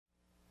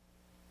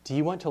Do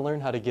you want to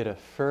learn how to get a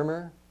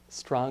firmer,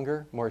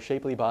 stronger, more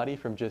shapely body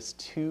from just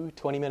 2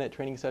 20-minute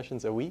training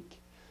sessions a week?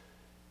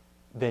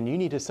 Then you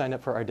need to sign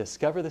up for our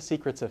Discover the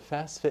Secrets of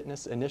Fast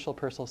Fitness Initial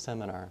Personal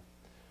Seminar.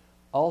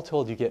 All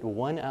told, you get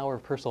 1 hour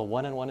of personal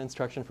one-on-one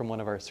instruction from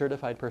one of our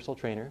certified personal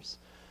trainers.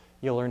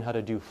 You'll learn how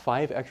to do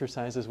 5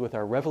 exercises with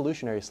our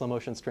revolutionary slow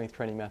motion strength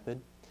training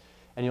method.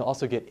 And you'll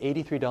also get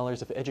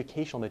 $83 of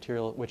educational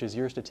material, which is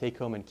yours to take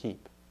home and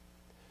keep.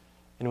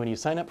 And when you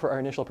sign up for our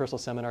initial personal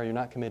seminar, you're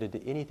not committed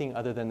to anything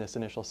other than this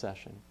initial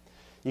session.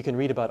 You can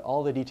read about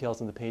all the details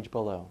on the page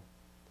below.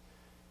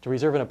 To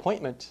reserve an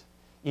appointment,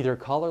 either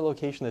call our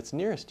location that's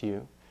nearest to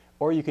you,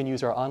 or you can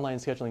use our online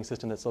scheduling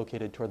system that's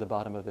located toward the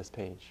bottom of this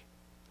page.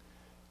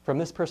 From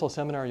this personal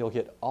seminar, you'll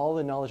get all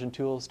the knowledge and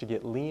tools to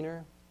get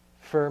leaner,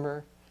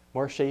 firmer,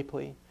 more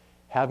shapely,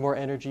 have more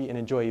energy, and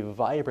enjoy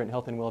vibrant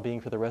health and well-being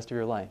for the rest of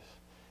your life.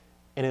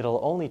 And it'll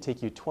only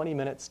take you 20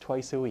 minutes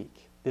twice a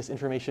week. This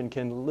information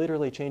can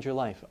literally change your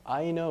life.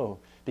 I know,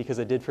 because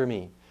it did for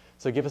me.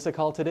 So give us a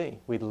call today.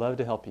 We'd love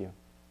to help you.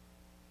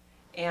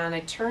 And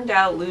I turned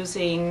out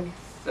losing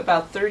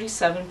about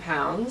 37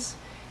 pounds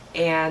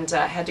and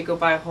had to go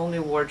buy a whole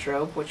new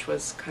wardrobe, which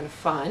was kind of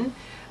fun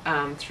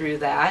through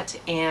that,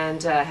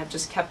 and have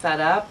just kept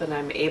that up, and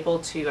I'm able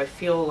to, I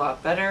feel a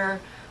lot better,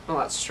 I'm a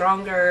lot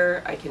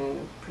stronger, I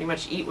can pretty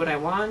much eat what I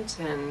want,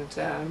 and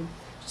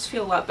just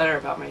feel a lot better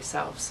about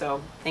myself.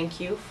 So thank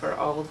you for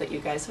all that you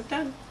guys have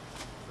done.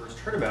 First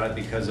heard about it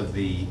because of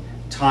the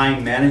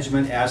time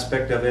management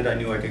aspect of it. I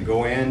knew I could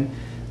go in,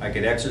 I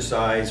could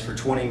exercise for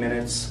 20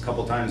 minutes a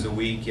couple times a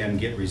week and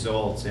get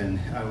results, and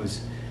I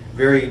was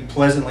very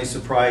pleasantly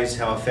surprised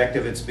how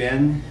effective it's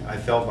been. I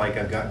felt like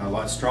I've gotten a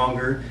lot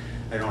stronger.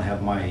 I don't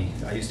have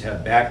I used to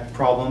have back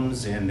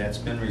problems, and that's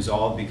been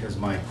resolved because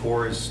my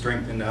core is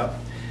strengthened up.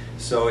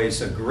 So it's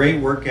a great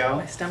workout.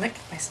 My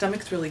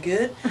stomach's really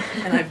good,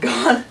 and I've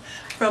gone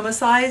from a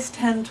size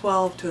 10,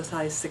 12 to a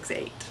size 6,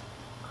 8.